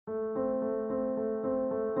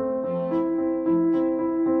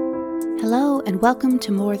Hello and welcome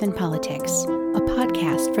to More Than Politics, a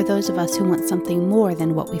podcast for those of us who want something more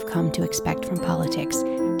than what we've come to expect from politics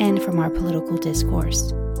and from our political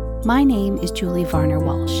discourse. My name is Julie Varner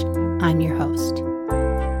Walsh. I'm your host.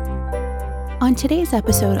 On today's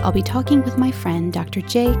episode, I'll be talking with my friend Dr.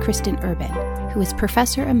 J. Kristen Urban, who is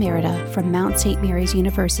Professor Emerita from Mount St. Mary's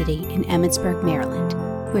University in Emmitsburg, Maryland,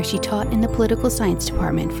 where she taught in the Political Science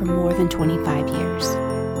Department for more than 25 years.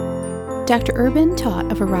 Dr. Urban taught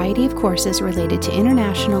a variety of courses related to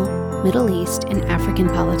international, Middle East, and African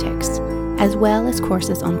politics, as well as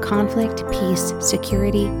courses on conflict, peace,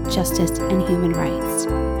 security, justice, and human rights.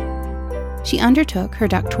 She undertook her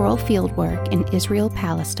doctoral fieldwork in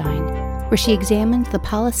Israel-Palestine, where she examined the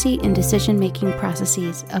policy and decision-making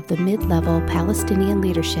processes of the mid-level Palestinian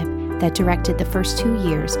leadership that directed the first 2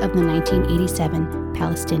 years of the 1987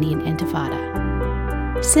 Palestinian Intifada.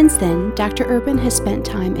 Since then, Dr. Urban has spent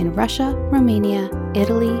time in Russia, Romania,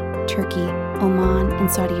 Italy, Turkey, Oman,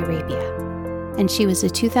 and Saudi Arabia, and she was a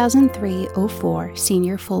 2003-04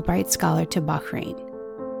 Senior Fulbright Scholar to Bahrain.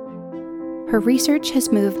 Her research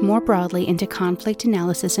has moved more broadly into conflict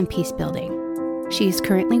analysis and peace building. She is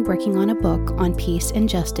currently working on a book on peace and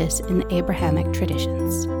justice in the Abrahamic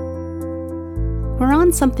traditions. We're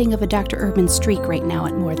on something of a Dr. Urban streak right now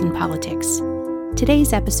at More Than Politics.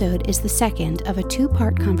 Today's episode is the second of a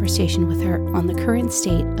two-part conversation with her on the current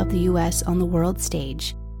state of the U.S. on the world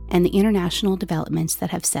stage and the international developments that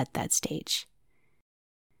have set that stage.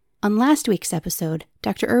 On last week's episode,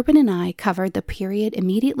 Dr. Urban and I covered the period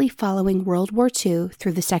immediately following World War II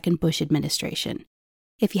through the second Bush administration.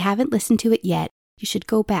 If you haven't listened to it yet, you should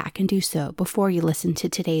go back and do so before you listen to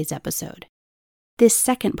today's episode. This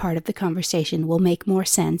second part of the conversation will make more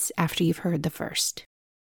sense after you've heard the first.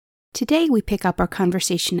 Today we pick up our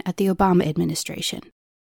conversation at the Obama administration.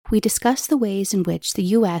 We discuss the ways in which the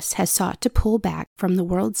U.S. has sought to pull back from the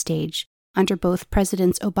world stage under both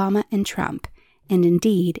Presidents Obama and Trump, and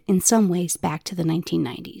indeed, in some ways, back to the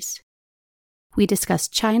 1990s. We discuss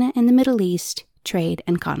China and the Middle East, trade,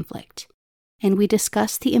 and conflict. And we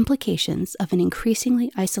discuss the implications of an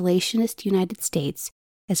increasingly isolationist United States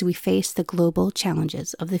as we face the global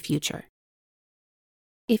challenges of the future.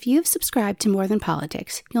 If you've subscribed to More Than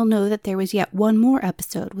Politics, you'll know that there was yet one more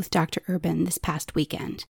episode with Dr. Urban this past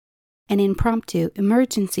weekend, an impromptu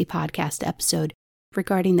emergency podcast episode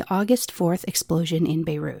regarding the August 4th explosion in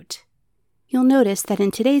Beirut. You'll notice that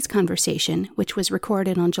in today's conversation, which was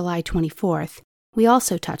recorded on July 24th, we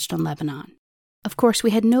also touched on Lebanon. Of course,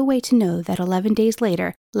 we had no way to know that 11 days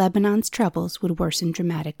later, Lebanon's troubles would worsen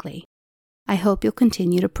dramatically. I hope you'll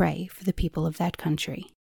continue to pray for the people of that country.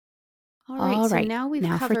 All right, so now we've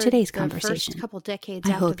covered for today's conversation. First couple decades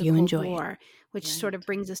after the Cold War, which sort of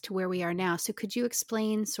brings us to where we are now. So could you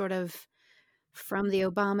explain sort of from the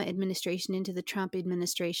Obama administration into the Trump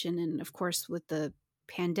administration, and of course with the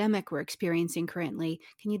pandemic we're experiencing currently,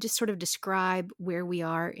 can you just sort of describe where we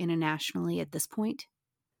are internationally at this point?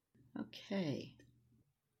 Okay.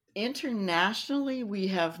 Internationally, we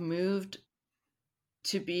have moved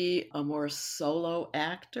to be a more solo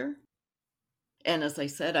actor. And as I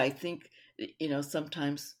said, I think,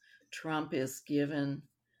 sometimes Trump is given,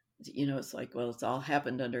 it's like, well, it's all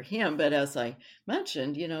happened under him. But as I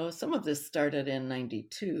mentioned, some of this started in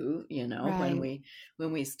 92, Right.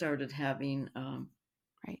 when we started having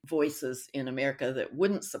Right. voices in America that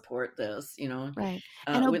wouldn't support this, Right.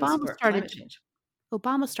 And wouldn't support climate change.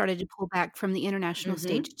 Obama started to pull back from the international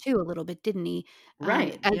stage too a little bit, didn't he?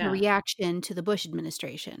 Right. As a Yeah. reaction to the Bush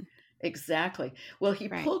administration. Exactly. Well, he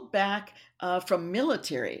Right. pulled back from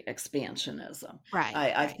military expansionism. Right.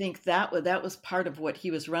 I Right. think that was part of what he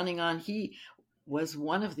was running on. He was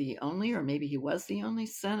one of the only, or maybe he was the only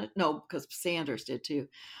no, because Sanders did too.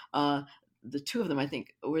 The two of them, I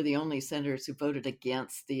think, were the only senators who voted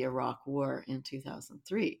against the Iraq War in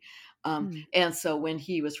 2003. And so when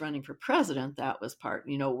he was running for president, that was part,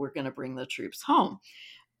 we're going to bring the troops home.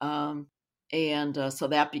 And so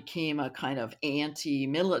that became a kind of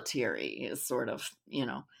anti-military sort of,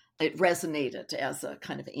 it resonated as a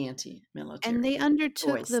kind of anti-military And they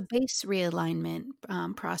undertook voice. the base realignment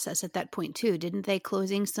process at that point too, didn't they?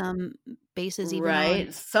 Closing some bases even on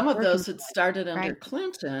Right. Some of those had started under right?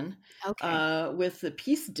 Clinton Okay. with the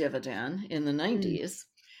peace dividend in the 90s.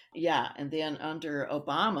 Yeah. And then under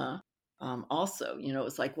Obama also,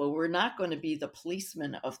 it's like, well, we're not going to be the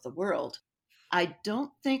policemen of the world. I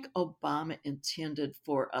don't think Obama intended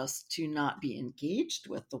for us to not be engaged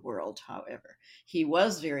with the world, however. He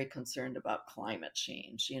was very concerned about climate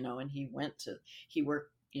change, and he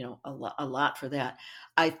worked, a lot for that.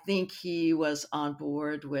 I think he was on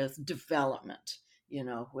board with development,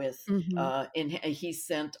 with, Hmm. and he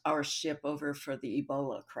sent our ship over for the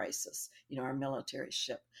Ebola crisis, our military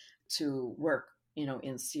ship to work,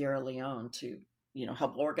 in Sierra Leone to,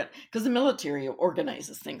 help because the military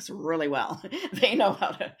organizes things really well. They know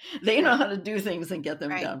Right. how to do things and get them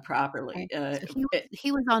Right. done properly. Right. So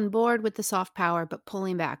he was on board with the soft power, but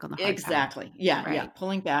pulling back on the hard power. Exactly. Yeah, yeah. Right.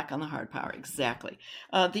 Pulling back on the hard power. Exactly.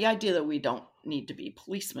 The idea that we don't need to be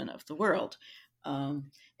policemen of the world.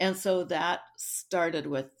 And so that started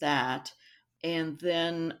with that. And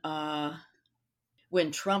then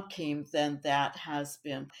when Trump came, then that has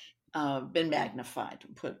been magnified.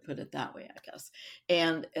 Put it that way, I guess.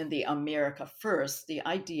 And the America First, the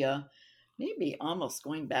idea, maybe almost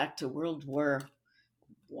going back to World War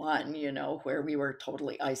I, where we were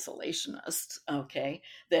totally isolationist, okay,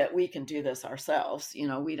 that we can do this ourselves,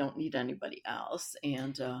 we don't need anybody else,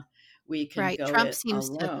 and we can Right. go it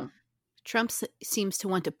alone. Trump seems to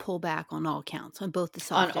want to pull back on all counts, on both the On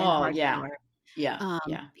soft and all, hard yeah, power. yeah,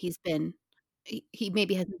 yeah, He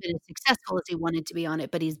maybe hasn't been as successful as he wanted to be on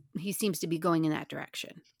it, but he seems to be going in that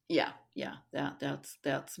direction. yeah, yeah.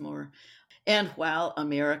 That's more. And while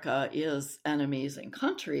America is an amazing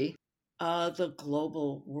country, the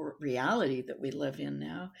global reality that we live in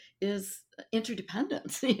now is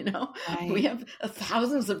interdependence. We Right. have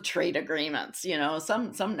thousands of trade agreements.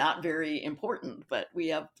 Some not very important, but we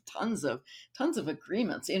have tons of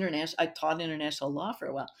agreements. I taught international law for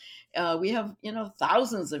a while. We have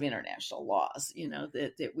thousands of international laws.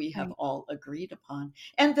 That we have Right. all agreed upon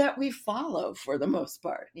and that we follow for the most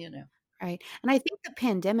part. Right. And I think the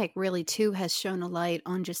pandemic really too has shown a light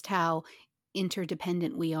on just how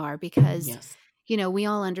interdependent we are because, Yes. we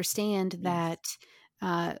all understand Yes.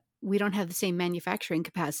 that we don't have the same manufacturing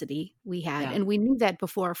capacity we had. Yeah. And we knew that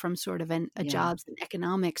before from sort of a Yeah. jobs and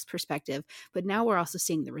economics perspective. But now we're also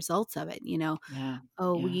seeing the results of it. Yeah.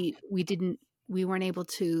 Oh, Yeah. we weren't able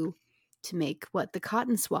to make the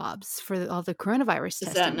cotton swabs for all the coronavirus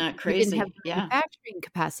Is that testing. not We didn't have crazy? the Yeah. manufacturing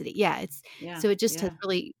capacity. Yeah, Yeah. so it just has Yeah.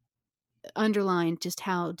 really underlined just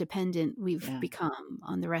how dependent we've Yeah. become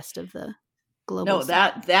on the rest of the global No,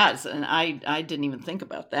 side. that's and I didn't even think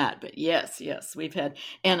about that, but yes, we've had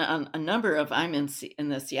and a number of in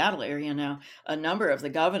the Seattle area now, a number of the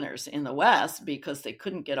governors in the West because they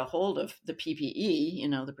couldn't get a hold of the PPE,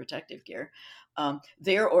 the protective gear.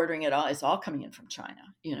 They're ordering it all. It's all coming in from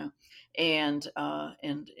China, and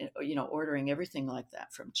ordering everything like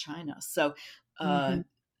that from China. So. Mhm,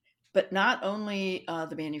 But not only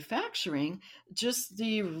the manufacturing, just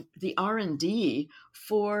the R&D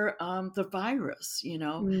for the virus.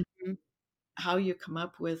 mhm, How you come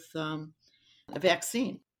up with a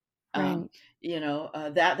vaccine. Um,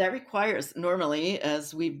 right, that requires normally,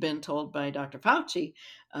 as we've been told by Dr. Fauci,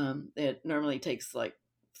 it normally takes like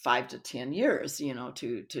 5 to 10 years,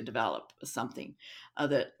 to develop something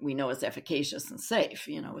that we know is efficacious and safe,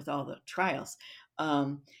 with all the trials.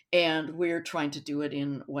 And we're trying to do it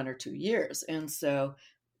in 1 or 2 years. And so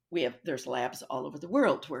there's labs all over the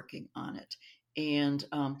world working on it. And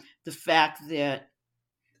the fact that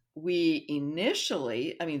we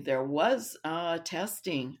initially, there was a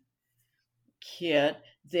testing kit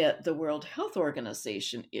that the World Health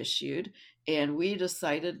Organization issued, and we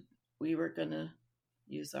decided we were going to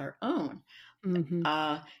use our own. mhm,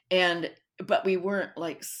 Uh, and but we weren't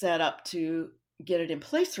like set up to get it in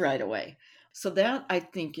place right away. So that I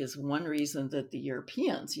think is one reason that the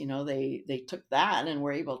Europeans, they took that and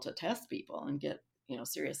were able to test people and get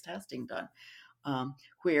serious testing done.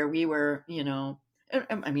 Where we were,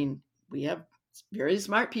 we have very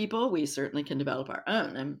smart people. We certainly can develop our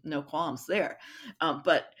own, and no qualms there.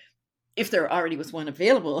 But if there already was one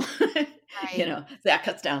available, right, that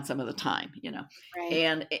cuts down some of the time, right,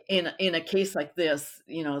 And in a case like this,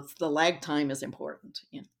 it's the lag time is important.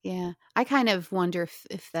 yeah. I kind of wonder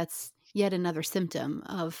if that's yet another symptom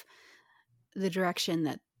of the direction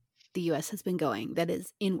that the US has been going, that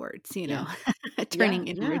is inwards, Yeah, yeah, turning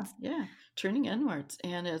yeah, inwards. yeah. Turning inwards,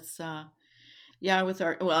 and it's yeah,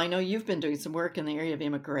 well, I know you've been doing some work in the area of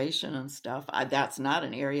immigration and stuff. That's not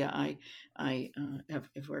an area I have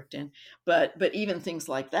worked in, but even things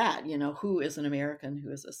like that, who is an American, who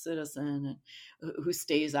is a citizen, and who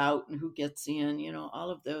stays out and who gets in, all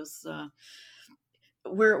of those.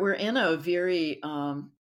 We're in a very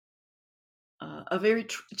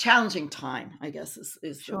challenging time, I guess is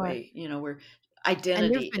the Sure. way, where And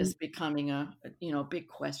identity is becoming a big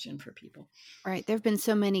question for people. there've been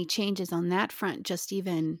so many changes on that front just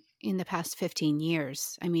even in the past 15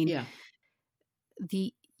 years. I mean, Yeah,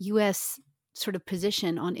 the US sort of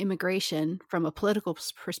position on immigration from a political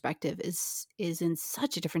perspective is in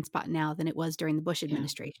such a different spot now than it was during the Bush yeah,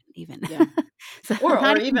 administration even. yeah. So Or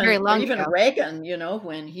not even very or long even ago. Reagan,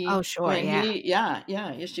 Oh, sure.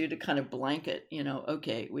 Yeah. issued a kind of blanket,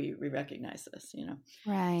 okay, we recognize this,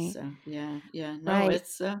 Right. So yeah, no, Right.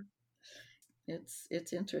 it's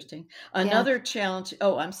interesting. Yeah. Another challenge.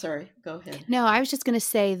 Oh, I'm sorry. Go ahead. No, I was just going to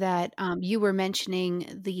say that you were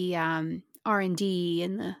mentioning the R&D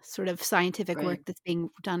and the sort of scientific work Right. that's being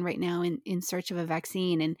done right now in search of a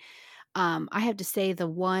vaccine. And I have to say the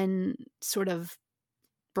one sort of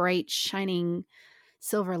bright, shining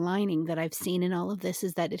silver lining that I've seen in all of this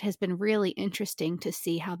is that it has been really interesting to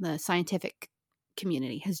see how the scientific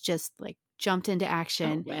community has just like jumped into Oh,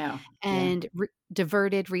 action wow. Yeah. and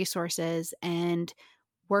diverted resources and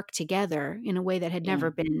worked together in a way that had Yeah.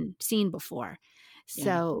 never been seen before. Yeah.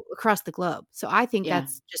 So across the globe. So I think Yeah.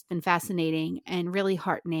 that's just been fascinating and really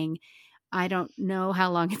heartening. I don't know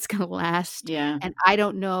how long it's going to last, Yeah. and I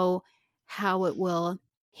don't know how it will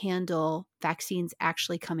handle vaccines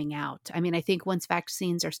actually coming out. I mean, I think once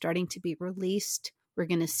vaccines are starting to be released, we're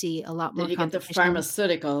going to see a lot Then more you get the competition.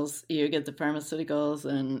 pharmaceuticals. You get the pharmaceuticals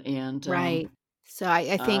and Right. So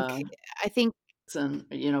I think uh I think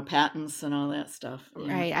and patents and all that stuff.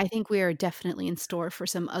 Yeah. right. I think we are definitely in store for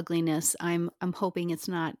some ugliness. I'm hoping it's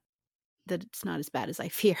not as bad as I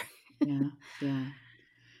fear. Yeah. Yeah.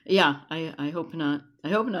 Yeah. I hope not. I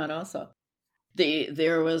hope not also.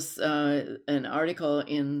 There was an article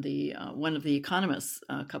in the one of the economists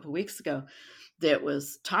a couple weeks ago that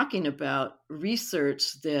was talking about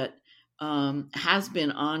research that has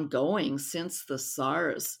been ongoing since the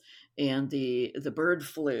SARS and the bird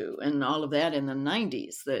flu and all of that in the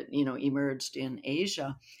 90s that emerged in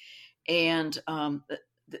Asia, and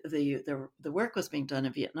the work was being done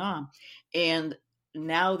in Vietnam, and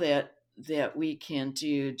now that we can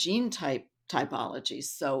do gene typology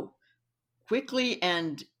so quickly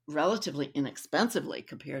and relatively inexpensively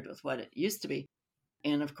compared with what it used to be.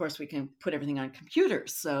 And of course, we can put everything on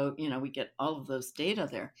computers. So, we get all of those data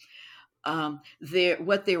there.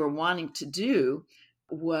 What they were wanting to do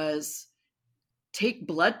was take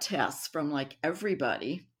blood tests from like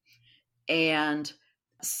everybody and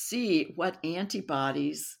see what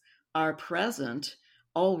antibodies are present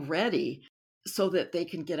already so that they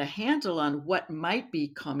can get a handle on what might be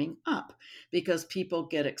coming up, because people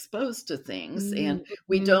get exposed to things and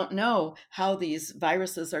we Mhm. don't know how these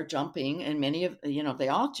viruses are jumping, and many of they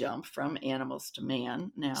all jump from animals to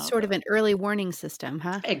man now. Sort of an early warning system,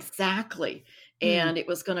 huh? Exactly. Mm. And it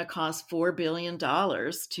was going to cost $4 billion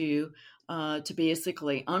to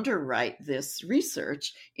basically underwrite this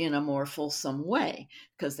research in a more fulsome way,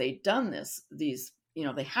 because they'd done these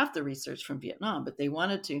they have the research from Vietnam, but they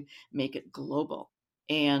wanted to make it global.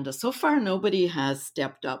 And so far, nobody has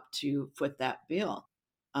stepped up to foot that bill.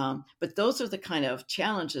 But those are the kind of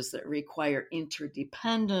challenges that require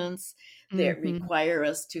interdependence, that Mhm. require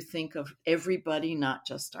us to think of everybody, not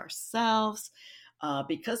just ourselves.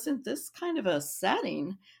 Because in this kind of a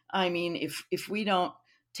setting, I mean, if we don't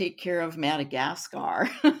take care of Madagascar,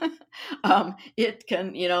 it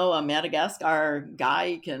can, a Madagascar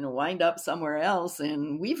guy can wind up somewhere else,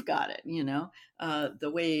 and we've got it.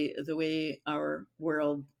 The way our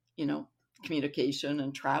world, communication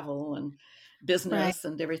and travel and Right. business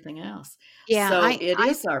and everything else. Yeah, So it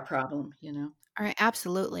is our problem. all right,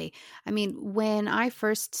 absolutely. I mean, when I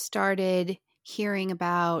first started hearing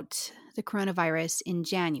about the coronavirus in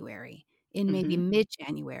January, in maybe Hmm.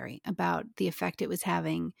 mid-January, about the effect it was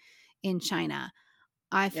having in China,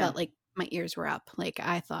 I Yeah. felt like my ears were up. Like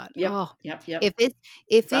I thought, Yep. "Oh, Yep. Yep. if it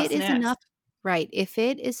Us is enough." next. Right, if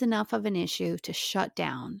it is enough of an issue to shut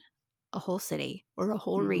down a whole city or a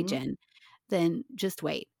whole Hmm. region, then just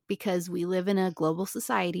wait, because we live in a global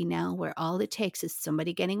society now where all it takes is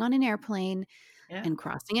somebody getting on an airplane Yeah. and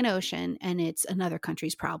crossing an ocean, and it's another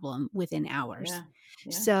country's problem within Yeah. hours.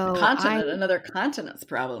 Yeah. So I Another continent's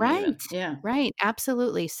problem, right, even. Yeah. right,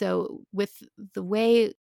 absolutely. So with the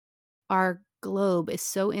way our globe is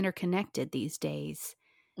so interconnected these days,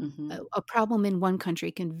 Hmm. a problem in one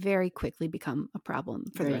country can very quickly become a problem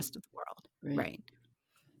for the Right. rest of the world. Right. Right.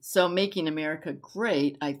 So making America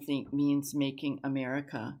great, I think, means making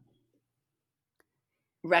America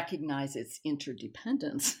recognize its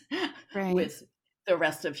interdependence Right. with the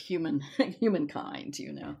rest of humankind.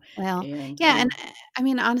 Well, And yeah, and I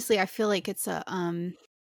mean, honestly, I feel like it's a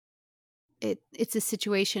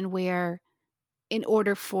situation where in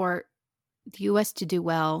order for the US to do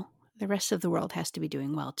well, the rest of the world has to be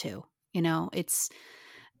doing well too. It's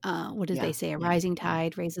what do they yeah, say? A yeah, rising yeah.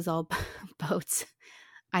 tide raises all boats.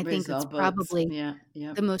 I think Raise that's all boats. probably Yeah,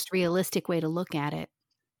 yeah, the most realistic way to look at it.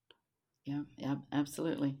 yeah, yeah.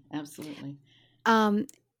 Absolutely, absolutely. Um,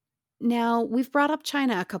 Now we've brought up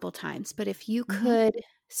China a couple times, but if you Hmm. could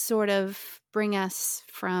sort of bring us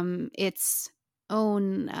from its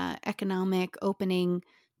own economic opening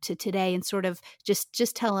to today, and sort of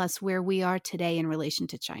just tell us where we are today in relation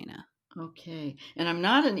to China? Okay. And I'm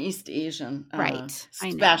not an East Asian Right.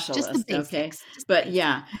 I know. Just the specialist, okay? basics. Just the But basics.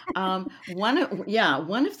 yeah, one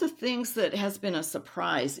of the things that has been a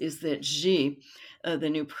surprise is that Xi, the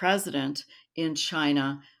new president in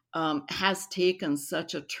China, has taken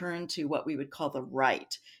such a turn to what we would call the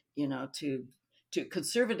right, to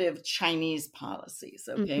conservative Chinese policies,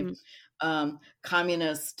 okay? Hmm.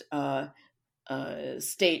 Communist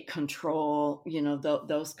state control,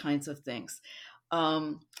 those kinds of things.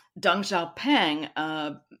 Um, Deng Xiaoping,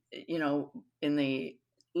 in the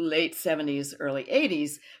late 70s, early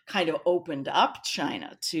 80s, kind of opened up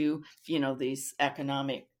China to, these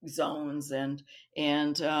economic zones and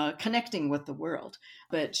connecting with the world.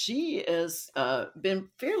 But she has been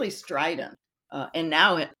fairly strident. And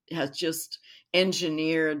now it has just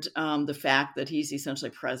engineered the fact that he's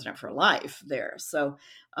essentially president for life there. So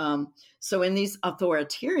in these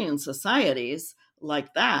authoritarian societies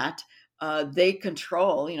like that, they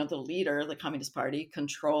control, the leader, the Communist Party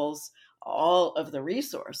controls all of the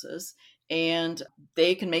resources, and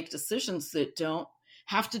they can make decisions that don't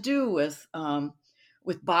have to do with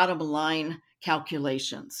bottom line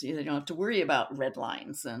calculations. They don't have to worry about red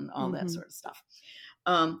lines and all that Hmm. sort of stuff.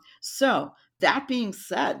 So that being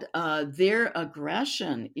said, their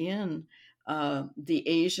aggression in the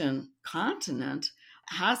Asian continent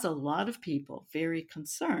has a lot of people very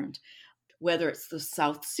concerned, whether it's the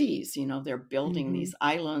South Seas, they're building Hmm. these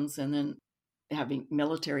islands and then having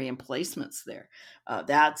military emplacements there.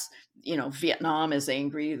 That's, Vietnam is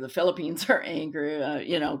angry, the Philippines are angry,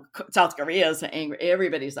 South Korea is angry,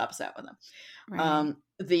 everybody's upset with them. Right.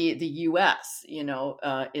 The U.S.,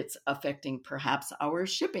 it's affecting perhaps our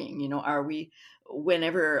shipping. Are we,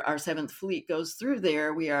 whenever our Seventh Fleet goes through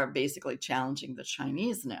there, we are basically challenging the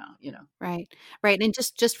Chinese now. Right. Right. And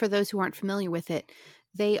just for those who aren't familiar with it,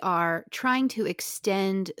 they are trying to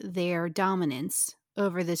extend their dominance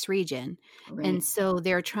over this region. And Right. so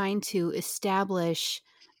they're trying to establish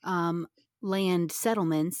um, land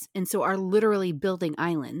settlements, and so are literally building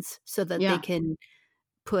islands so that they Yeah, can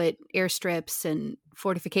put airstrips and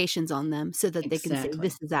fortifications on them so that they can say, exactly.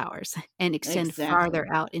 this is ours, and extend farther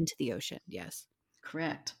Exactly. out into the ocean. Yes.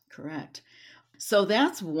 Correct. Correct. So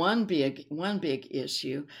that's one big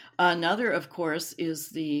issue. Another, of course, is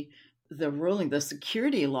the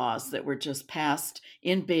security laws that were just passed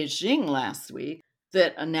in Beijing last week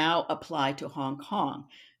that now apply to Hong Kong.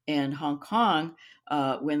 And Hong Kong,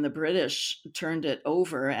 when the British turned it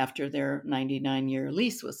over after their 99-year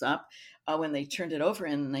lease was up, when they turned it over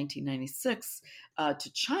in 1996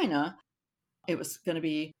 to China, it was going to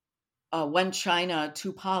be one China,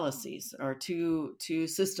 two policies, or two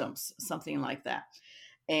systems, something like that.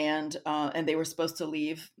 And they were supposed to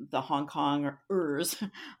leave the Hong Kongers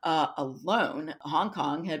alone. Hong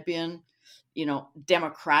Kong had been,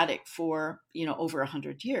 democratic for over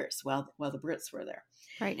 100 years while the Brits were there.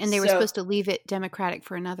 Right. And they were So, supposed to leave it democratic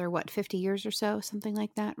for another, what, 50 years or so, something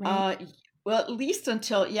like that, right? uh, well, at least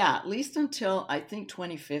until I think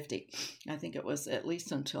 2050. I think it was at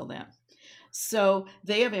least until then. So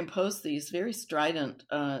they have imposed these very strident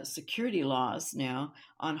security laws now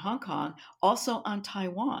on Hong Kong, also on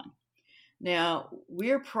Taiwan. Now,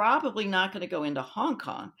 we're probably not going to go into Hong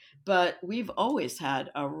Kong, but we've always had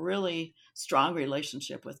a really strong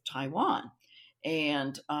relationship with Taiwan.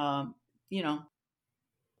 And, you know,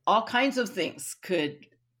 all kinds of things could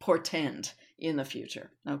portend in the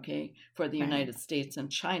future, okay, for the Right. United States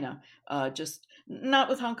and China. Just not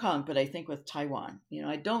with Hong Kong, but I think with Taiwan.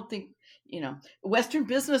 I don't think, Western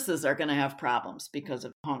businesses are going to have problems because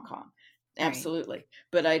of Hong Kong. Right. Absolutely.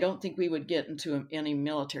 But I don't think we would get into any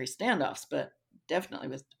military standoffs, but definitely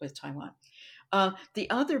with Taiwan. The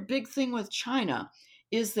other big thing with China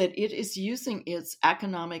is that it is using its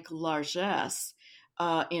economic largesse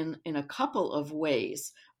in a couple of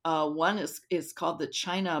ways. One is called the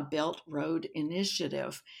China Belt Road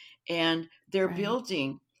Initiative, and they're Right.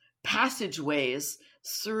 building passageways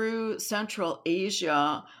through Central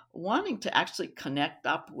Asia, wanting to actually connect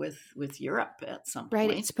up with Europe at some Right.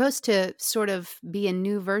 It's point. supposed to sort of be a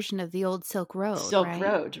new version of the old Silk Road, Silk right?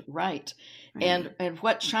 Road, right? Right. And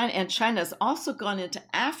what China's also gone into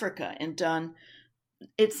Africa and done.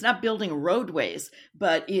 It's not building roadways,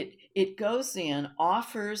 but it goes in,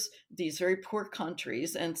 offers these very poor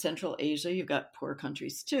countries, and Central Asia, you've got poor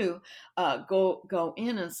countries too, go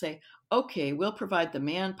in and say, okay, we'll provide the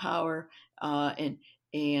manpower,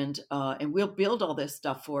 and we'll build all this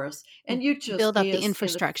stuff for us, and you just Build up pay the us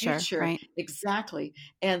in the infrastructure, future. right? Exactly.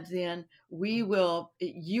 And then you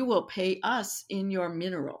will pay us in your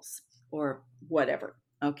minerals or whatever.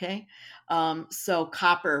 Okay. So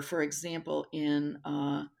copper, for example, in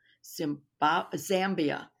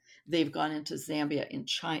Zambia, they've gone into Zambia in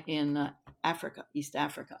China, in Africa, East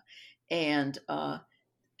Africa, and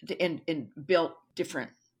and built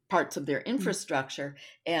different parts of their infrastructure.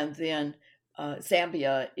 And then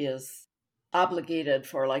Zambia is obligated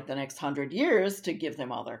for like the next 100 years to give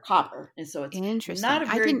them all their copper. And so it's not Interesting. a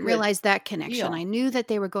I very didn't good realize that connection. I deal. knew that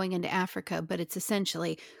they were going into Africa, but it's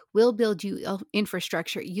essentially, we'll build you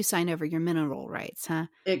infrastructure. You sign over your mineral rights, huh?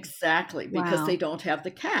 Exactly, because they Wow. don't have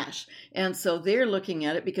the cash. And so they're looking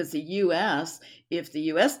at it because the US, if the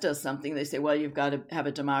US does something, they say, well, you've got to have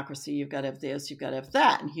a democracy, you've got to have this, you've got to have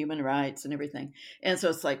that, and human rights and everything. And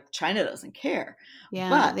so it's like China doesn't care. Yeah,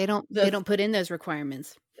 But they the don't put in those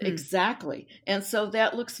requirements. Exactly. And so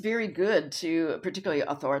that looks very good to particularly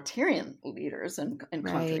authoritarian leaders and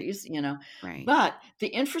Right, countries, you know. right. But the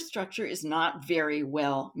infrastructure is not very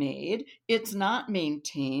well made. It's not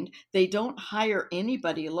maintained. They don't hire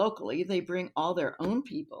anybody locally. They bring all their own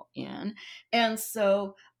people in. And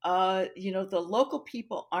so the local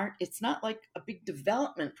people aren't, it's not like a big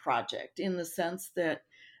development project in the sense that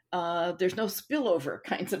there's no spillover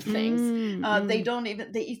kinds of things. Mm, They mm. don't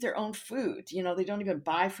even, they eat their own food. They don't even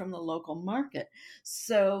buy from the local market.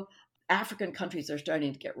 So African countries are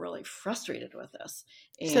starting to get really frustrated with this.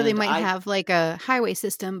 So they And might I have like a highway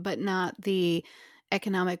system, but not the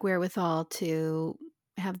economic wherewithal to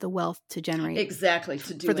have the wealth to generate exactly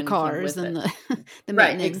to for do the anything cars with and it. the the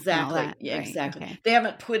Right, maintenance and all exactly. that. Yeah, Right. exactly. Okay. They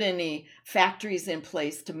haven't put any factories in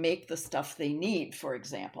place to make the stuff they need, for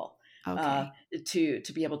example, uh, Okay. to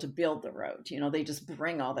be able to build the road. They just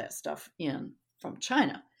bring all that stuff in from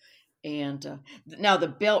China. And now the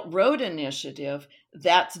Belt Road Initiative,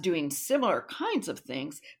 that's doing similar kinds of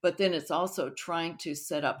things, but then it's also trying to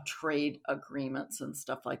set up trade agreements and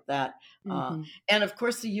stuff like that. Uh, Mhm. and of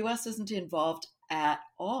course, the U.S. isn't involved at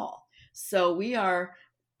all. So we are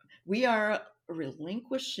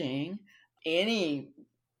relinquishing any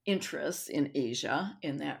interests in Asia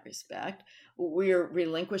in that respect. We're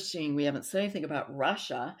relinquishing, we haven't said anything about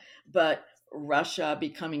Russia, but Russia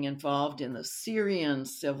becoming involved in the Syrian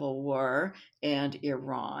civil war and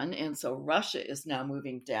Iran. And so Russia is now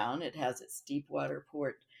moving down. It has its deep water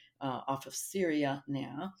port off of Syria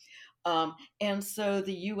now. And so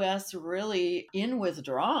the US really, in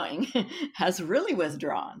withdrawing, has really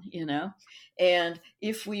withdrawn. And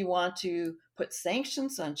if we want to put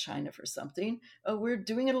sanctions on China for something, we're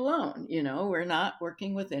doing it alone. We're not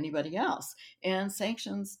working with anybody else. And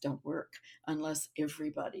sanctions don't work unless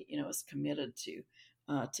everybody, is committed to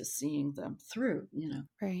seeing them through.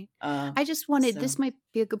 Right. Uh, I just wanted, so, this might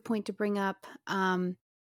be a good point to bring up. I'm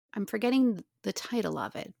forgetting the title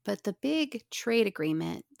of it, but the big trade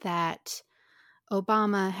agreement that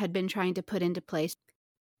Obama had been trying to put into place,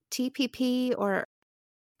 TPP, or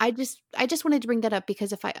I just wanted to bring that up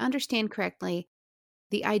because if I understand correctly,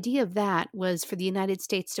 the idea of that was for the United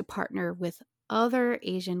States to partner with other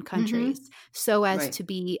Asian hmm countries so as right. to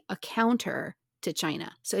be a counter to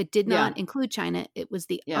China. So it did Yeah. not include China, it was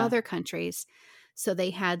the Yeah. other countries. So they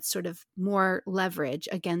had sort of more leverage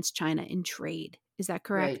against China in trade. Is that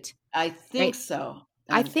Right. correct? I think Right. so.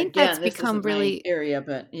 I And think that's again, this become isn't my really, area,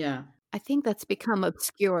 but yeah. I think that's become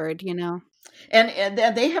obscured, And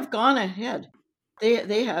they have gone ahead.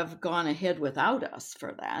 They have gone ahead without us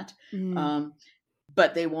for that. Mm, Um,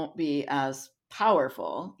 but they won't be as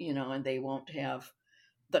powerful, and they won't have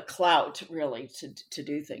the clout really to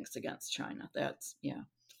do things against China. That's yeah.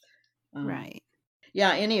 Um, right,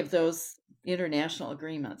 yeah, any of those international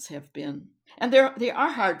agreements have been, and they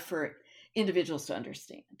are hard for individuals to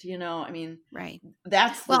understand. I mean, right.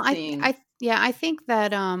 that's the Well, thing. yeah, I think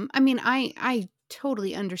that, I mean, I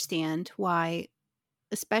totally understand why,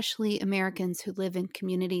 especially Americans who live in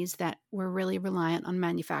communities that were really reliant on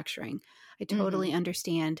manufacturing. I Hmm totally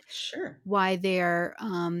understand Sure. why they're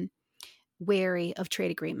wary of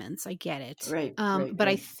trade agreements. I get it. Right. Right. But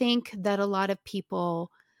I Right. think that a lot of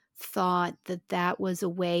people thought that that was a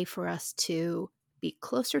way for us to be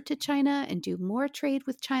closer to China and do more trade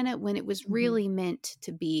with China when it was hmm really meant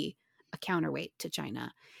to be a counterweight to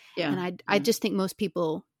China. Yeah. And I Yeah. just think most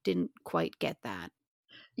people didn't quite get that.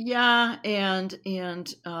 Yeah. And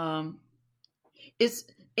it's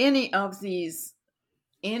any of these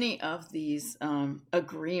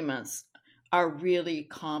agreements are really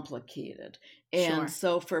complicated. And Sure.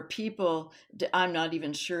 so for people, I'm not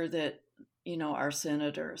even sure that our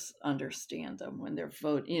senators understand them when they're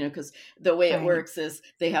voting, because the way it Right. works is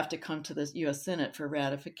they have to come to the U.S. Senate for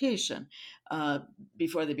ratification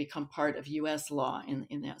before they become part of U.S. law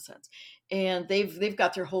in that sense. And they've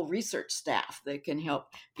got their whole research staff that can help,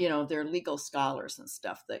 their legal scholars and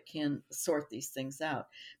stuff that can sort these things out.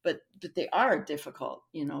 But they are difficult,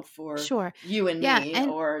 for Sure. you and Yeah. me, And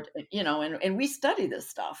or, and we study this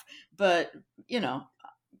stuff, but,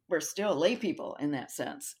 we're still lay people in that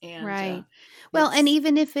sense. And right. Well, and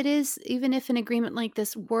it's, even if an agreement like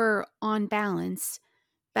this were on balance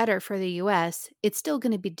better for the US, it's still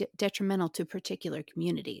going to be detrimental to particular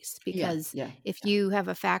communities yeah, because yeah, if yeah, you have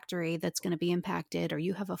a factory that's going to be impacted or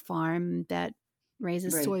you have a farm that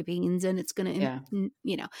raises right. soybeans and it's going Yeah, to,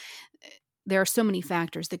 there are so many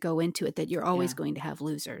factors that go into it that you're always yeah, going to have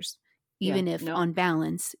losers, yeah. even if No, on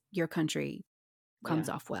balance your country yeah, comes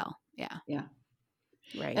off well. Yeah, yeah.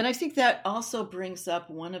 And right. I think that also brings up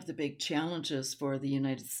one of the big challenges for the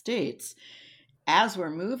United States as we're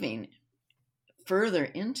moving further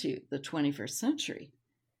into the 21st century.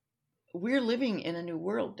 We're living in a new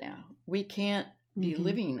world now. We can't be Hmm.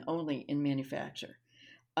 living only in manufacture.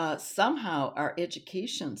 Somehow, our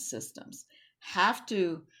education systems have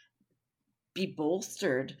to be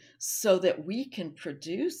bolstered so that we can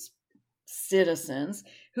produce citizens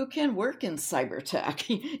who can work in cyber tech,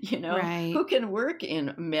 Right. who can work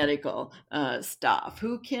in medical stuff,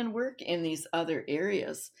 who can work in these other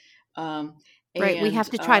areas. Um, Right, we have and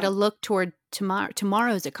to try to look toward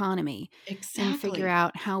tomorrow's economy and figure Exactly,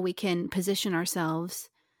 out how we can position ourselves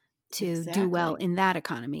to do well exactly. in that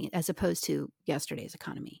economy as opposed to yesterday's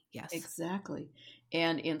economy. Yes. Exactly.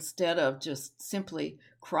 And instead of just simply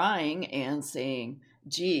crying and saying,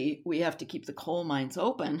 "Gee, we have to keep the coal mines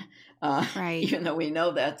open," Right. even though we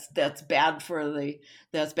know that's bad for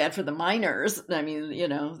the miners. I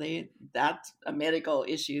mean, that's a medical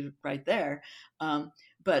issue right there.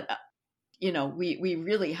 But we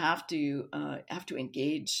really have to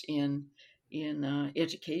engage in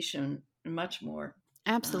education much more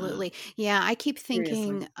uh, Absolutely. Yeah, I keep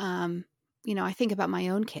seriously. thinking, I think about my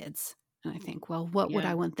own kids and I think, well, what would Yeah,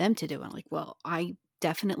 I want them to do? I'm like, well, I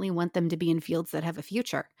definitely want them to be in fields that have a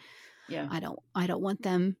future. yeah, I don't want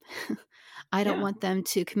them I don't yeah, want them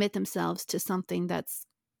to commit themselves to something that's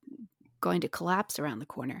going to collapse around the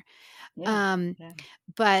corner. yeah, Um, yeah.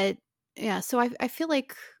 but yeah, so I feel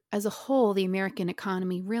like as a whole, the American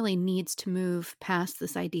economy really needs to move past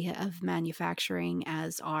this idea of manufacturing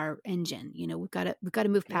as our engine. We've got to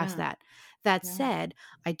move past Yeah, that. That yeah, said,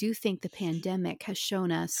 I do think the pandemic has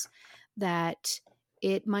shown us that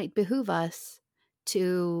it might behoove us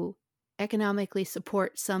to economically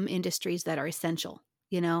support some industries that are essential,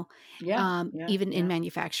 yeah, yeah, even in yeah,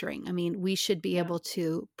 manufacturing. I mean, we should be yeah. able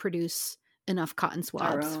to produce enough cotton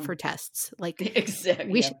Our swabs for own. tests. Like Exactly.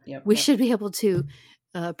 we sh- Yep, yep, we yep. should be able to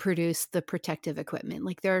produce the protective equipment.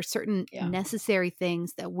 Like there are certain Yeah, necessary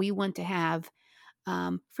things that we want to have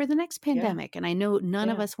for the next yeah, pandemic. And I know none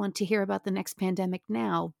of yeah. us want to hear about the next pandemic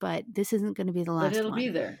now, but this isn't going to be the But last it'll be one,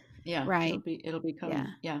 there. Yeah, right? it'll be Yeah,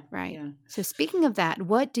 coming. Yeah, right. yeah. So speaking of that,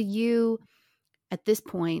 what do you at this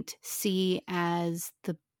point see as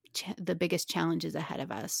the biggest challenges ahead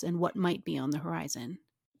of us, and what might be on the horizon?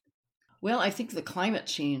 Well, I think the climate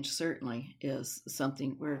change certainly is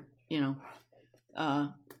something where, uh,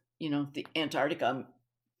 the Antarctica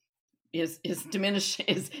is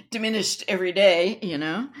diminished every day.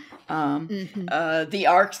 Um, Hmm. the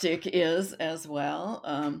Arctic is as well.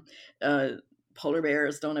 Uh, Polar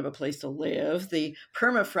bears don't have a place to live. The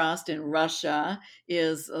permafrost in Russia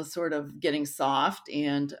is sort of getting soft,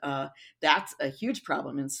 and that's a huge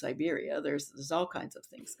problem in Siberia. There's all kinds of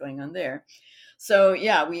things going on there. So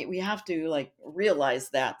yeah, we have to like realize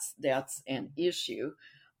that's an issue.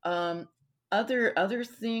 Um, other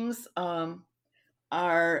things.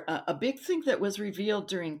 Are a big thing that was revealed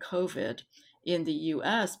during COVID in the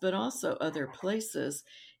U.S., but also other places,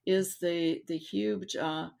 is the huge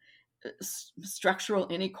structural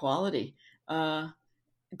inequality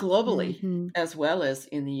globally Hmm. as well as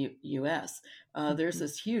in the U.S. There's Hmm.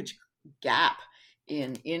 this huge gap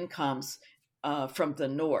in incomes from the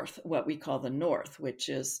North, what we call the North, which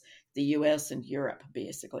is the US and Europe,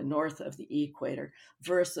 basically north of the equator,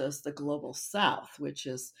 versus the global South, which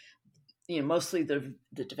is mostly the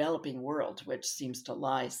developing world, which seems to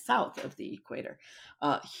lie south of the equator.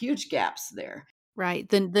 Huge gaps there. Right.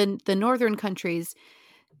 The northern countries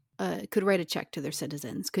could write a check to their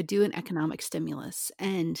citizens, could do an economic stimulus,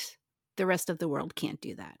 and the rest of the world can't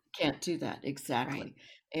do that. Can't do that Right. exactly.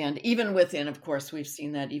 And even within, of course, we've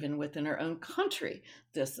seen that even within our own country,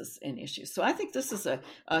 this is an issue. So I think this is a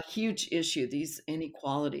huge issue, these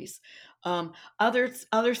inequalities. Other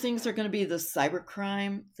things are going to be the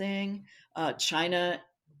cybercrime thing. China,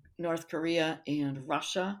 North Korea, and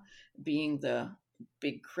Russia being the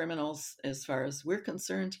big criminals as far as we're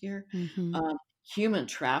concerned here. Mm-hmm. Human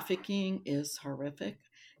trafficking is horrific,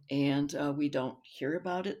 and we don't hear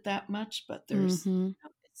about it that much, but there's Mm-hmm.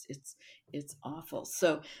 it's awful.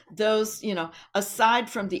 So those, aside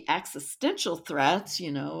from the existential threats,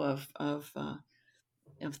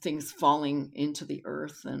 of things falling into the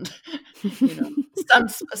earth and you know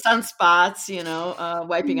sunspots,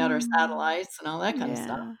 wiping out our satellites and all that kind of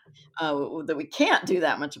stuff, Yeah. that we can't do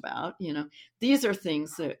that much about. These are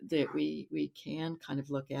things that we can kind of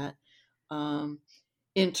look at,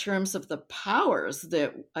 in terms of the powers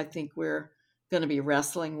that I think we're going to be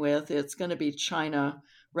wrestling with. It's going to be China,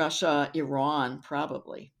 Russia, Iran,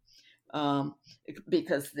 probably, um,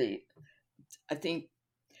 because I think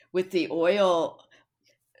with the oil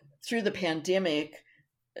through the pandemic,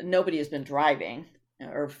 nobody has been driving,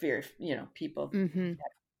 or people Mm-hmm.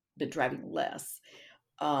 have been driving less.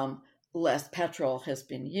 Less petrol has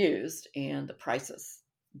been used, and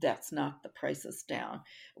that's knocked the prices down.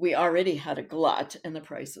 We already had a glut, and the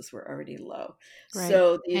prices were already low. Right.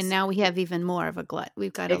 So And these now we have even more of a glut.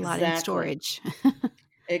 We've got a lot in exactly, storage.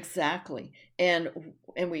 exactly, and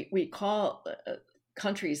we call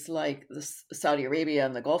countries like Saudi Arabia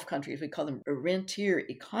and the Gulf countries, we call them rentier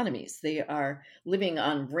economies. They are living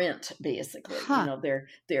on rent, basically. Huh.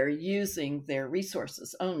 They're using their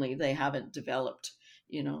resources only. They haven't developed,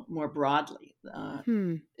 more broadly,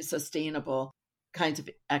 sustainable kinds of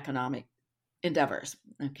economic endeavors.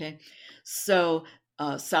 Okay, so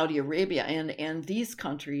Saudi Arabia and these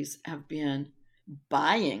countries have been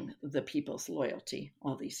buying the people's loyalty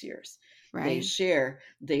all these years. They Right. share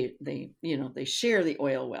they share the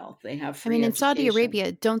oil wealth. They have I free mean, in Saudi education.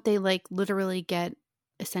 Arabia, don't they like literally get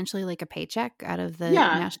essentially like a paycheck out of the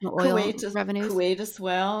Yeah, national oil revenues? Kuwait as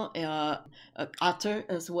well, Qatar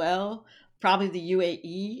as well, probably the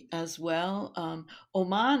UAE as well.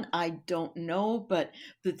 Oman, I don't know, but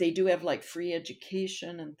they do have like free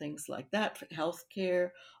education and things like that, for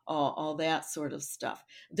healthcare, all that sort of stuff.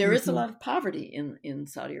 There is a Mm-hmm. lot of poverty in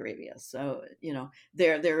Saudi Arabia, so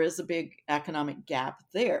there is a big economic gap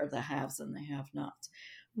there, the haves and the have-nots.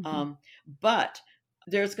 Mm-hmm. But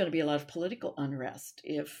there's going to be a lot of political unrest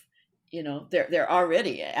if they're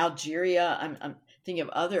already Algeria. I'm thinking of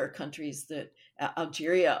other countries that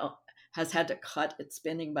Algeria has had to cut its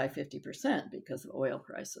spending by 50% because of oil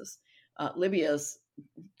prices. Libya's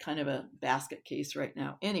kind of a basket case right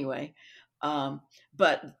now anyway,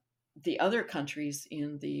 but the other countries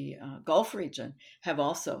in the Gulf region have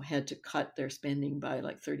also had to cut their spending by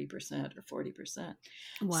like 30% or 40%.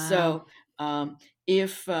 Wow. So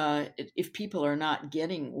if people are not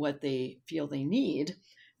getting what they feel they need,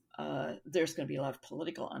 there's going to be a lot of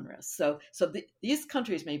political unrest. So these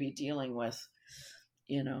countries may be dealing with,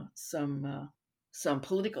 some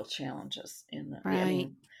political challenges. I Right.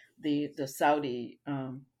 mean, the Saudi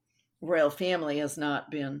royal family has not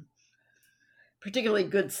been particularly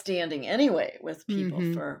good standing anyway with people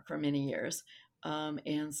Mm-hmm. for many years,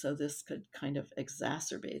 and so this could kind of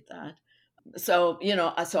exacerbate that. So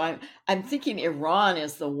I'm thinking Iran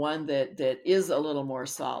is the one that is a little more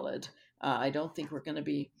solid. I don't think we're going to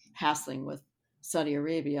be hassling with Saudi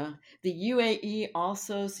Arabia. The UAE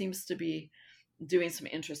also seems to be doing some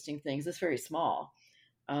interesting things. It's very small,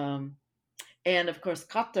 um, and of course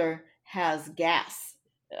Qatar has gas.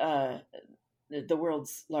 The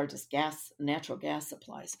world's largest natural gas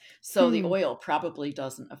supplies. So the Hmm. oil probably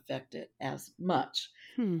doesn't affect it as much.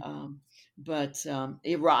 Hmm. Um, but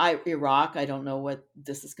Iraq, I don't know what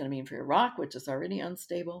this is going to mean for Iraq, which is already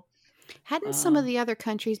unstable. Hadn't some of Um, the other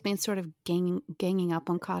countries been sort of ganging up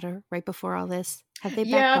on Qatar right before all this? Have they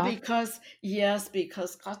backed yeah, off?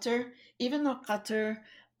 because Qatar, even though Qatar,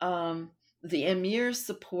 um, the emir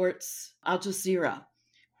supports Al Jazeera,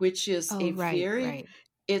 which is Oh, a right, very right.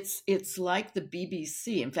 it's like the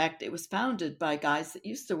BBC. In fact, it was founded by guys that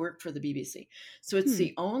used to work for the BBC. So it's Hmm.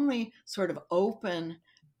 the only sort of open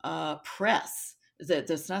press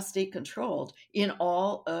that's not state controlled in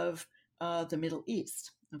all of the Middle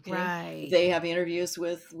East. Okay, Right. they have interviews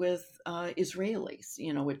with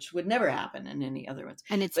Israelis, which would never happen in any other ones.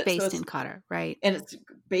 And it's But so based it's in Qatar, right? and it's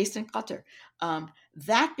based in Qatar.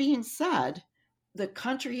 That being said, the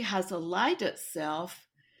country has allied itself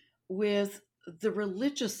with the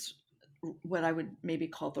religious, what I would maybe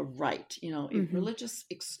call the right, Mm-hmm. religious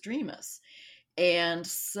extremists. And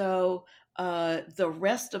so the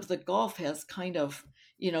rest of the Gulf has kind of,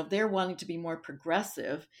 they're wanting to be more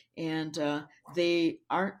progressive, and they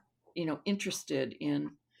aren't, interested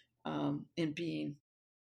in being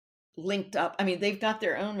linked up. I mean, they've got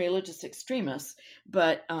their own religious extremists,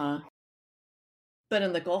 but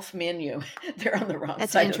in the Gulf menu, they're on the wrong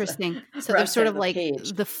That's side of the interesting. So they're wrong sort side of of the like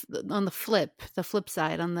page. on the flip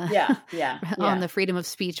side, on the Yeah, yeah, on yeah. the freedom of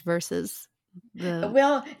speech versus the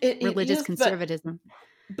Well, it religious is, conservatism.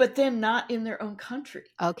 but then not in their own country.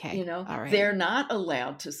 Okay. All right. They're not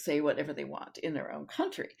allowed to say whatever they want in their own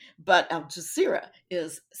country. But Al Jazeera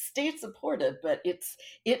is state supported, but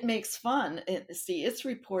it makes fun. See, its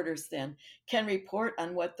reporters then can report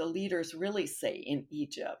on what the leaders really say in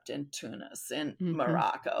Egypt and Tunis and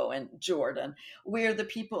Morocco and Jordan, where the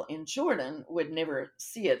people in Jordan would never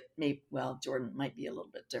see it. Maybe, well, Jordan might be a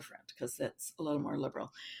little bit different because that's a little more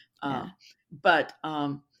liberal. Yeah. But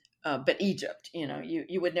Egypt,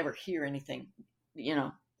 you would never hear anything,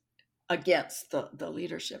 against the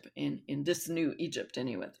leadership in this new Egypt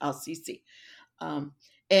anyway, Al-Sisi.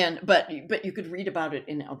 But you could read about it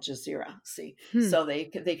in Al Jazeera. See, so they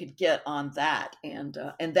could get on that, and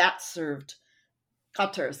that served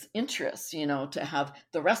Qatar's interests, to have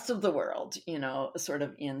the rest of the world, sort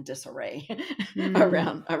of in disarray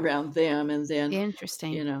around them, and then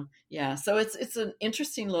interesting, yeah. So it's an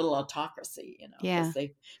interesting little autocracy, Yeah,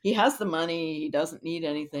 he has the money, he doesn't need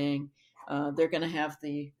anything. They're going to have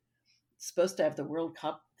supposed to have the World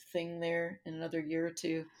Cup thing there in another year or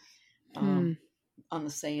two, on the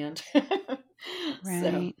sand. right.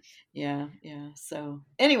 So yeah. So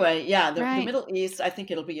anyway, yeah, the Middle East, I think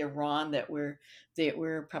it'll be Iran that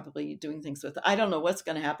we're probably doing things with. I don't know what's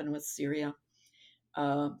going to happen with Syria.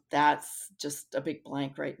 That's just a big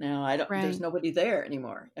blank right now. There's nobody there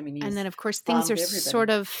anymore. I mean, and then of course things are sort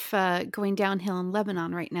of going downhill in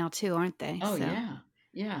Lebanon right now too, aren't they? Oh, so.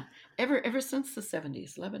 Yeah. Ever since the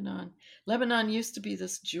 70s, Lebanon used to be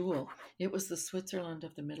this jewel. It was the Switzerland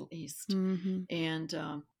of the Middle East, and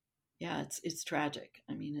yeah, it's tragic.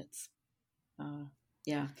 I mean, it's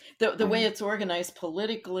the way it's organized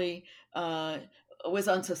politically was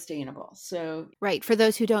unsustainable. So right, for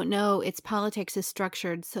those who don't know, its politics is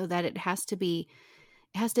structured so that it has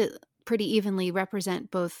to pretty evenly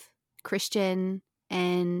represent both Christian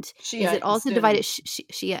and Shia, is it also divided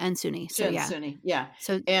Shia and Sunni? So yeah. Sunni, yeah.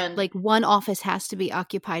 So like one office has to be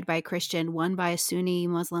occupied by a Christian, one by a Sunni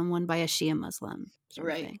Muslim, one by a Shia Muslim.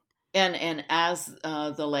 Right. And as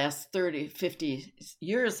the last 30, 50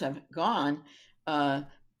 years have gone,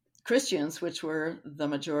 Christians, which were the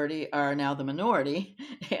majority, are now the minority,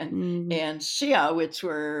 and Shia, which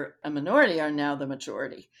were a minority, are now the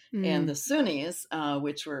majority, and the Sunnis,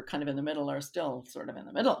 which were kind of in the middle, are still sort of in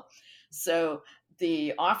the middle. So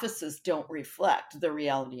the offices don't reflect the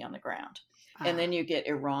reality on the ground. And then you get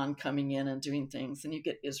Iran coming in and doing things, and you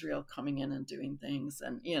get Israel coming in and doing things.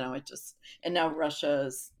 And, and now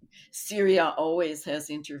Syria always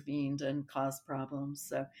has intervened and caused problems.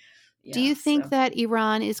 So, yeah, do you think that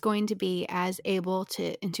Iran is going to be as able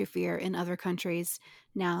to interfere in other countries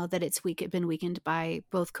now that it's been weakened by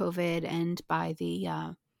both COVID and by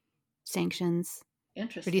the sanctions?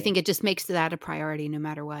 Interesting. Or do you think it just makes that a priority no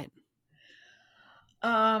matter what?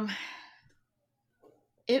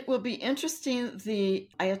 It will be interesting. The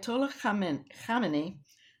Ayatollah Khamenei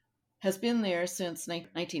has been there since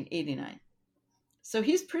 1989. So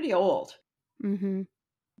he's pretty old.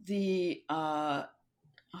 The, oh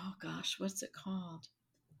gosh, what's it called?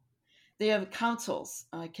 They have councils.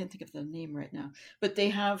 I can't think of the name right now, but they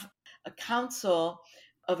have a council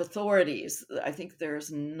of authorities. I think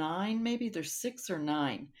there's 9, maybe there's 6 or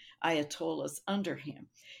 9 Ayatollahs under him.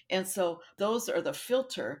 And so those are the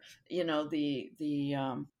filter,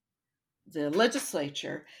 the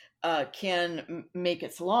legislature can make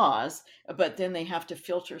its laws, but then they have to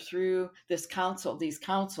filter through these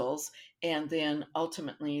councils, and then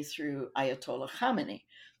ultimately through Ayatollah Khamenei.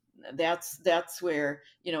 That's where,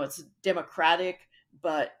 it's democratic,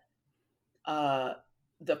 but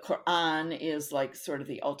the Quran is like sort of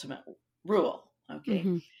the ultimate rule.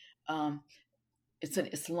 Okay. It's an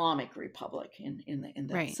Islamic republic in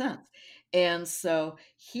that sense. And so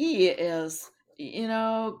he is,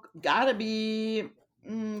 gotta be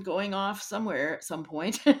going off somewhere at some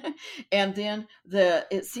point. And then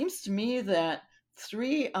it seems to me that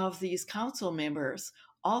 3 of these council members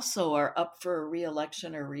also are up for a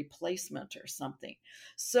re-election or replacement or something.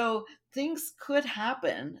 So things could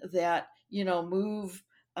happen that,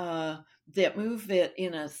 move it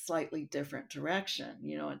in a slightly different direction.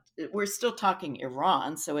 We're still talking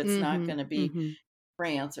Iran, so it's not going to be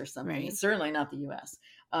France or something. Right. It's certainly not the US.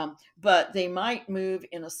 But they might move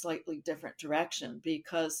in a slightly different direction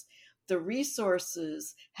because the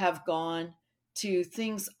resources have gone to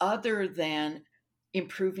things other than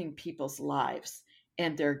improving people's lives.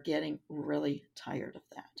 and they're getting really tired of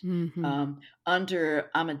that. Mm-hmm. Under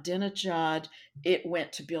Ahmadinejad, it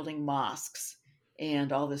went to building mosques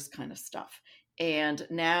and all this kind of stuff. And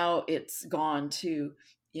now it's gone to,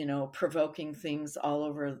 provoking things all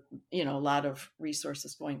over, a lot of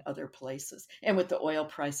resources going other places. And with the oil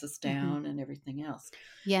prices Mm-hmm. down and everything else.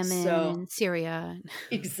 Yemen So and Syria.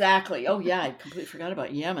 exactly. Oh yeah, I completely forgot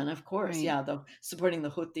about Yemen, of course. Right. Yeah, supporting the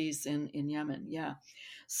Houthis in Yemen. Yeah.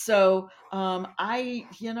 So I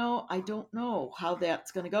don't know how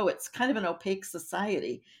that's going to go. It's kind of an opaque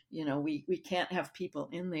society. We can't have people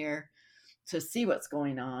in there to see what's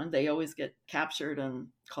going on. They always get captured and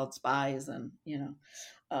called spies, and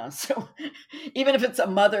so even if it's a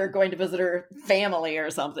mother going to visit her family or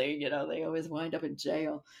something, they always wind up in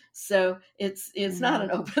jail. So it's not Right.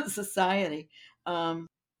 an open society. Um,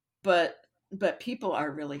 but people are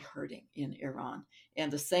really hurting in Iran,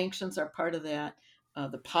 and the sanctions are part of that.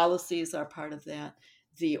 The policies are part of that.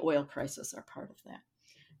 The oil prices are part of that,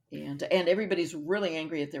 and everybody's really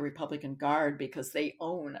angry at the Republican Guard because they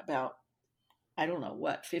own about, I don't know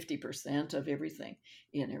what, 50% of everything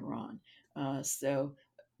in Iran. So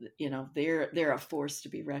they're a force to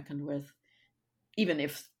be reckoned with, even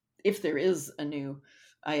if there is a new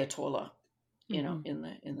Ayatollah, Mm-hmm.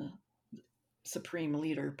 in the supreme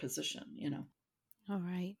leader position. All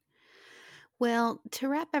right. Well, to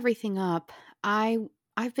wrap everything up, I've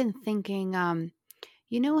been thinking,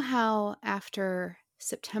 you know how after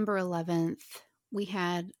September 11th, we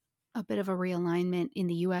had a bit of a realignment in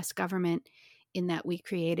the US government in that we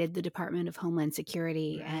created the Department of Homeland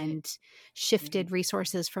Security Right. and Right. shifted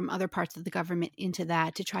resources from other parts of the government into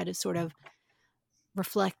that to try to sort of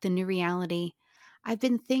reflect the new reality. I've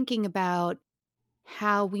been thinking about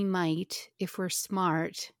how we might, if we're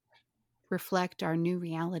smart, reflect our new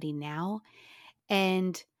reality now.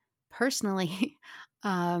 And personally,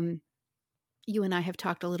 um, you and I have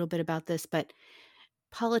talked a little bit about this, but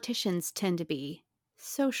politicians tend to be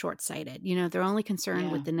so short-sighted. They're only concerned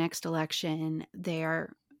Yeah. with the next election.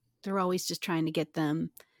 They're always just trying to get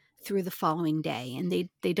them through the following day, and they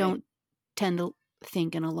Right. don't tend to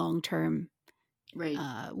think in a long-term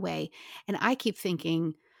Right. way. And I keep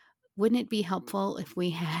thinking, wouldn't it be helpful if we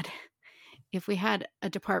had a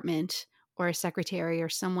department or a secretary or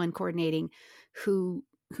someone coordinating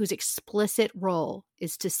whose explicit role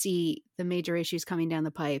is to see the major issues coming down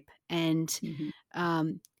the pipe Mm-hmm.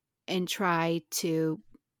 um, and try to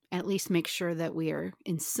at least make sure that we are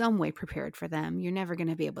in some way prepared for them. You're never going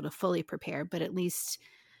to be able to fully prepare, but at least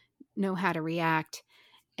know how to react.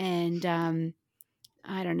 And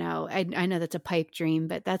I don't know. I know that's a pipe dream,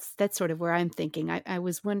 but that's sort of where I'm thinking. I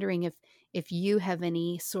was wondering if you have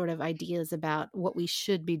any sort of ideas about what we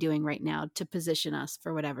should be doing right now to position us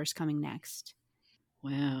for whatever's coming next.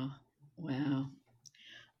 Wow. Wow.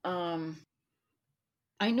 Um,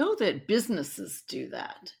 I know that businesses do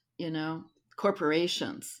that,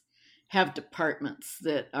 corporations have departments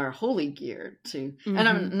that are wholly geared to, and Mm-hmm.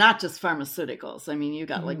 I'm not just pharmaceuticals. I mean, you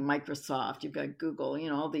got like Mm-hmm. Microsoft, you've got Google,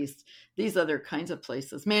 all these other kinds of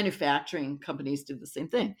places. Manufacturing companies do the same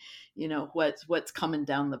thing. What's coming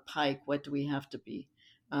down the pike? What do we have to be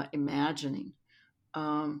imagining?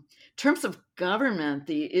 In terms of government,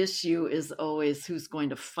 the issue is always who's going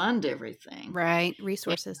to fund everything. Right.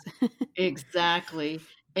 Resources. Exactly.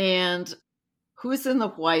 And who's in the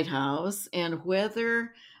White House, and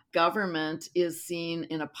whether government is seen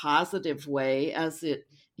in a positive way as it,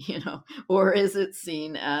 or is it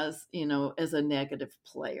seen as, as a negative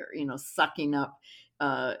player, sucking up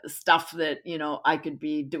stuff that, I could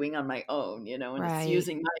be doing on my own, and it's Right.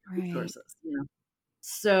 using my Right. resources.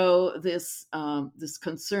 So this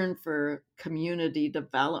concern for community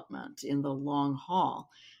development in the long haul,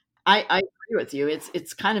 I agree with you.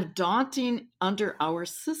 It's kind of daunting under our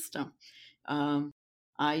system. Um,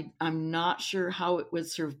 I'm not sure how it would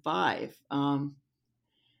survive.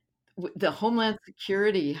 The Homeland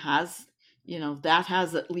Security has, that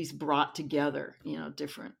has at least brought together,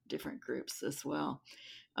 different groups as well,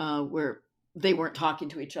 where they weren't talking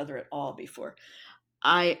to each other at all before.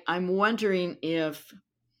 I'm wondering if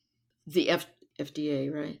the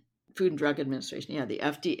FDA, right? Food and Drug Administration, yeah, the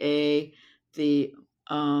FDA, the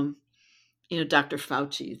Dr.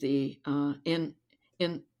 Fauci, the in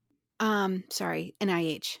Sorry,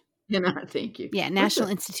 NIH. thank you. Yeah, What's National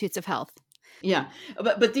it? Institutes of Health. Yeah,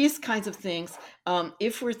 but these kinds of things,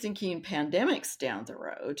 if we're thinking pandemics down the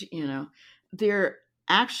road, there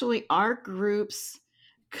actually are groups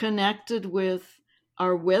connected with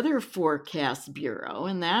our Weather Forecast Bureau,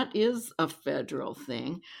 and that is a federal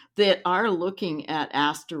thing, that are looking at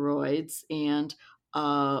asteroids and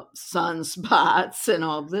sunspots and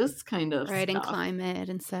all this kind of Right, and stuff. climate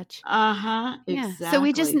and such. Uh-huh, Yeah. So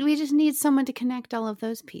we just exactly. need someone to connect all of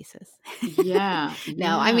those pieces. Yeah,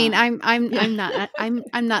 No, I mean, yeah, yeah.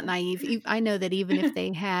 I'm not naive. I know that even if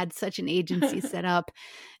they had such an agency set up,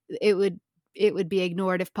 it would be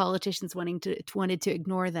ignored if politicians wanted to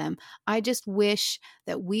ignore them. I just wish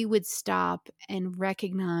that we would stop and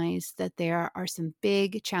recognize that there are some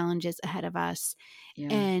big challenges ahead of us, Yeah,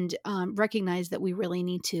 and recognize that we really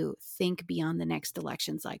need to think beyond the next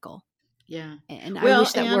election cycle. yeah. And I Well,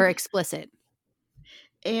 wish that were explicit.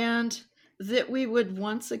 and that we would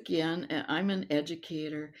once again, and I'm an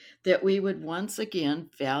educator, that we would once again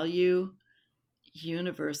value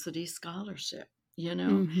university scholarship.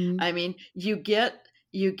 Hmm. I mean, you get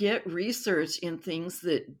research in things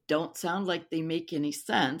that don't sound like they make any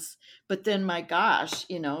sense, but then my gosh,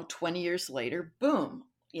 20 years later, boom,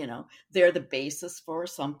 they're the basis for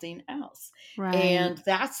something else. Right. And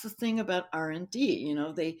that's the thing about R&D.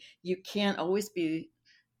 You can't always be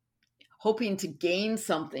hoping to gain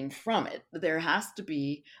something from it. There has to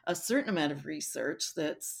be a certain amount of research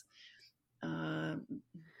that's uh,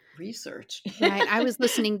 research. Right. I was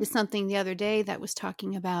listening to something the other day that was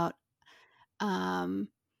talking about um,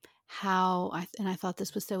 and I thought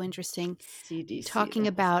this was so interesting, CDC, talking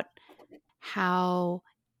that was. about how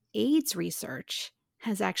AIDS research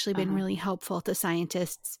has actually been Uh-huh. really helpful to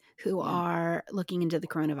scientists who Yeah. are looking into the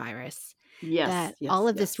coronavirus. Yes, That all yes,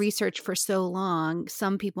 of this yes. research for so long,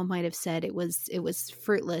 some people might have said it was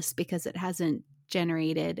fruitless because it hasn't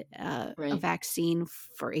generated a Right. vaccine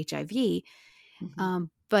for HIV. Hmm.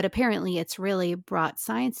 But apparently, it's really brought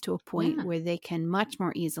science to a point Yeah, where they can much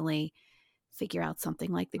more easily figure out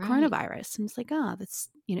something like the right. coronavirus. And it's like, oh, that's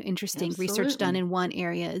interesting. Research done Absolutely. in one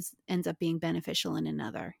area ends up being beneficial in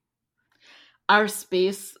another. Our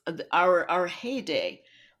space, our heyday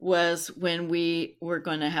was when we were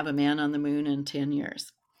going to have a man on the moon in 10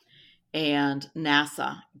 years, and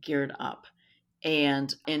NASA geared up.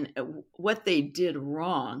 And what they did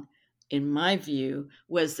wrong, in my view,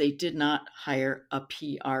 was they did not hire a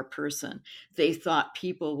PR person. They thought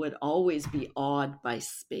people would always be awed by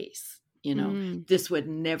space. Mm, This would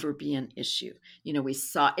never be an issue. We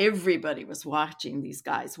saw everybody was watching these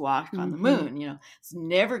guys walk on the hmm. moon. It's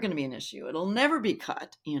never going to be an issue. It'll never be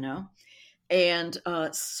cut. And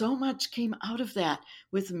so much came out of that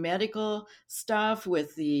with medical stuff,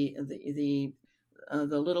 with the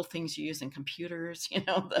little things you use in computers,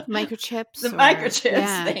 the Microchips or, microchips.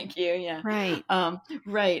 yeah, Thank you. Yeah, right.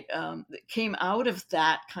 right. That came out of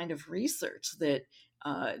that kind of research that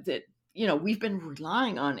we've been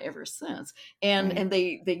relying on ever since, and Right. and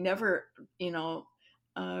they never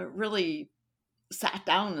really sat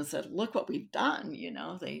down and said, look what we've done.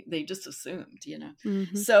 They just assumed. Hmm.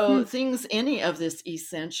 So things, any of this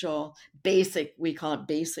essential basic, we call it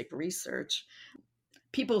basic research,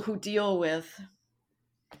 people who deal with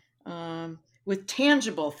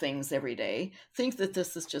tangible things every day think that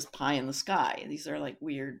this is just pie in the sky. These are like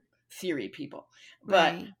weird theory people.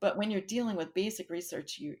 but Right. but when you're dealing with basic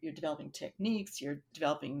research, you're developing techniques, you're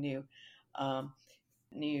developing new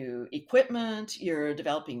equipment, you're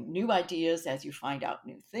developing new ideas as you find out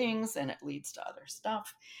new things, and it leads to other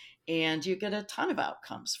stuff, and you get a ton of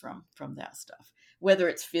outcomes from that stuff, whether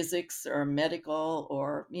it's physics or medical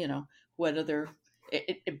or what other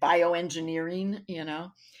bioengineering,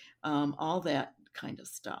 all that kind of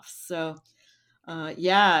stuff. So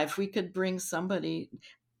yeah, if we could bring somebody,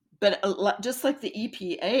 but just like the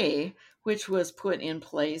EPA, which was put in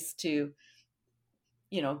place to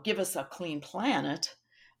give us a clean planet,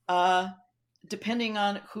 uh, depending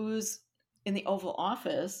on who's in the Oval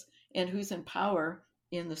Office and who's in power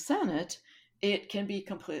in the Senate, it can be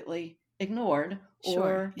completely ignored Sure.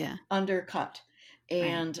 or Yeah. undercut.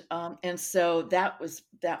 Right. And so that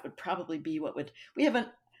would probably be what would we have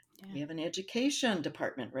Yeah. we have an education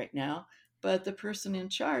department right now, but the person in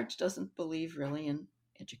charge doesn't believe really in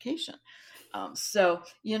education. So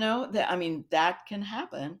that can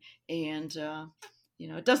happen, and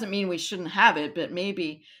it doesn't mean we shouldn't have it, but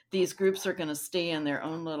maybe these groups are going to stay in their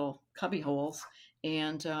own little cubby holes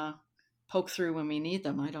and poke through when we need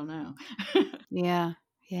them. I don't know. Yeah.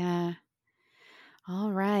 Yeah.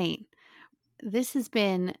 All right. This has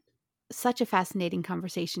been such a fascinating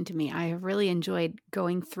conversation to me. I have really enjoyed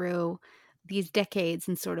going through these decades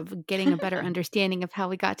and sort of getting a better understanding of how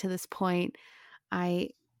we got to this point. I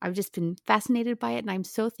I've just been fascinated by it, and I'm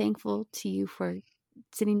so thankful to you for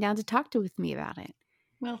sitting down to talk with me about it.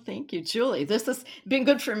 Well, thank you, Julie. This has been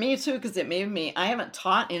good for me too, because I haven't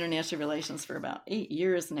taught international relations for about 8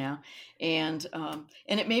 years now. And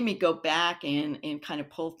it made me go back and kind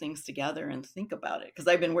of pull things together and think about it, because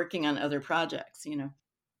I've been working on other projects,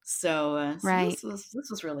 So Right.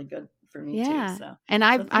 this was really good for me Yeah. too. So, And so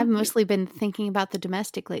I've thank you. mostly been thinking about the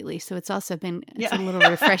domestic lately, so it's also been Yeah. a little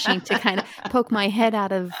refreshing to kind of poke my head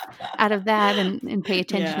out of that and pay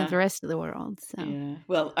attention to Yeah. the rest of the world. So Yeah.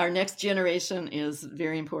 Well, our next generation is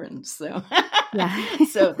very important. So, yeah.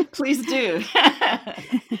 so please do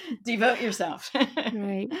devote yourself.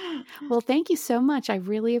 Right. Well, thank you so much. I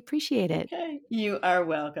really appreciate it. Okay. You are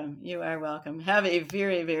welcome. You are welcome. Have a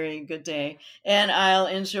very, very good day. And I'll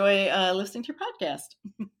enjoy listening to your podcast.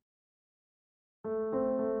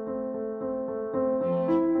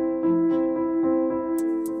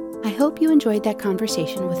 I hope you enjoyed that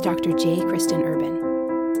conversation with Dr. J. Kristen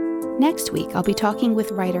Urban. Next week, I'll be talking with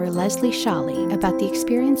writer Leslie Shawley about the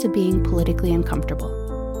experience of being politically uncomfortable.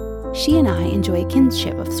 She and I enjoy a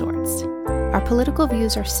kinship of sorts. Our political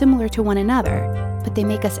views are similar to one another, but they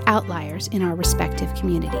make us outliers in our respective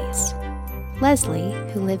communities. Leslie,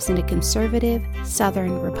 who lives in a conservative,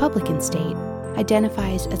 Southern Republican state,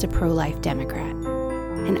 identifies as a pro-life Democrat.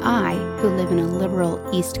 And I, who live in a liberal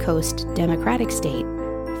East Coast Democratic state,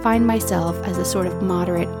 find myself as a sort of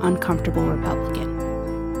moderate, uncomfortable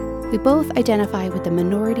Republican. We both identify with the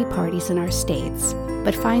minority parties in our states,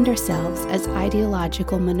 but find ourselves as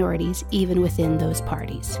ideological minorities even within those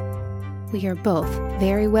parties. We are both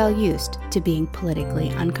very well used to being politically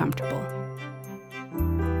uncomfortable.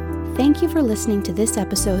 Thank you for listening to this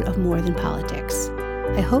episode of More Than Politics.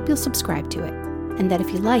 I hope you'll subscribe to it, and that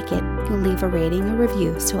if you like it, you'll leave a rating or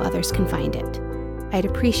review so others can find it. I'd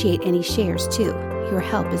appreciate any shares too. Your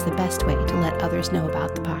help is the best way to let others know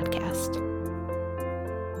about the podcast.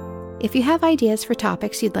 If you have ideas for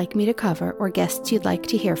topics you'd like me to cover or guests you'd like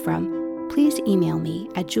to hear from, please email me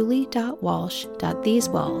at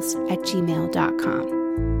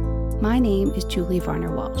julie.walsh.thesewalls@gmail.com. My name is Julie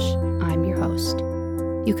Varner Walsh. I'm your host.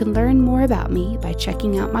 You can learn more about me by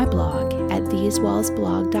checking out my blog at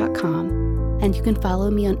thesewallsblog.com, and you can follow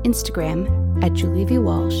me on Instagram at Julie V.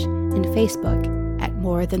 Walsh and Facebook at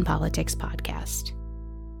More Than Politics Podcast.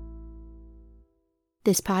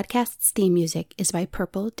 This podcast's theme music is by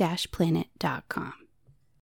purple-planet.com.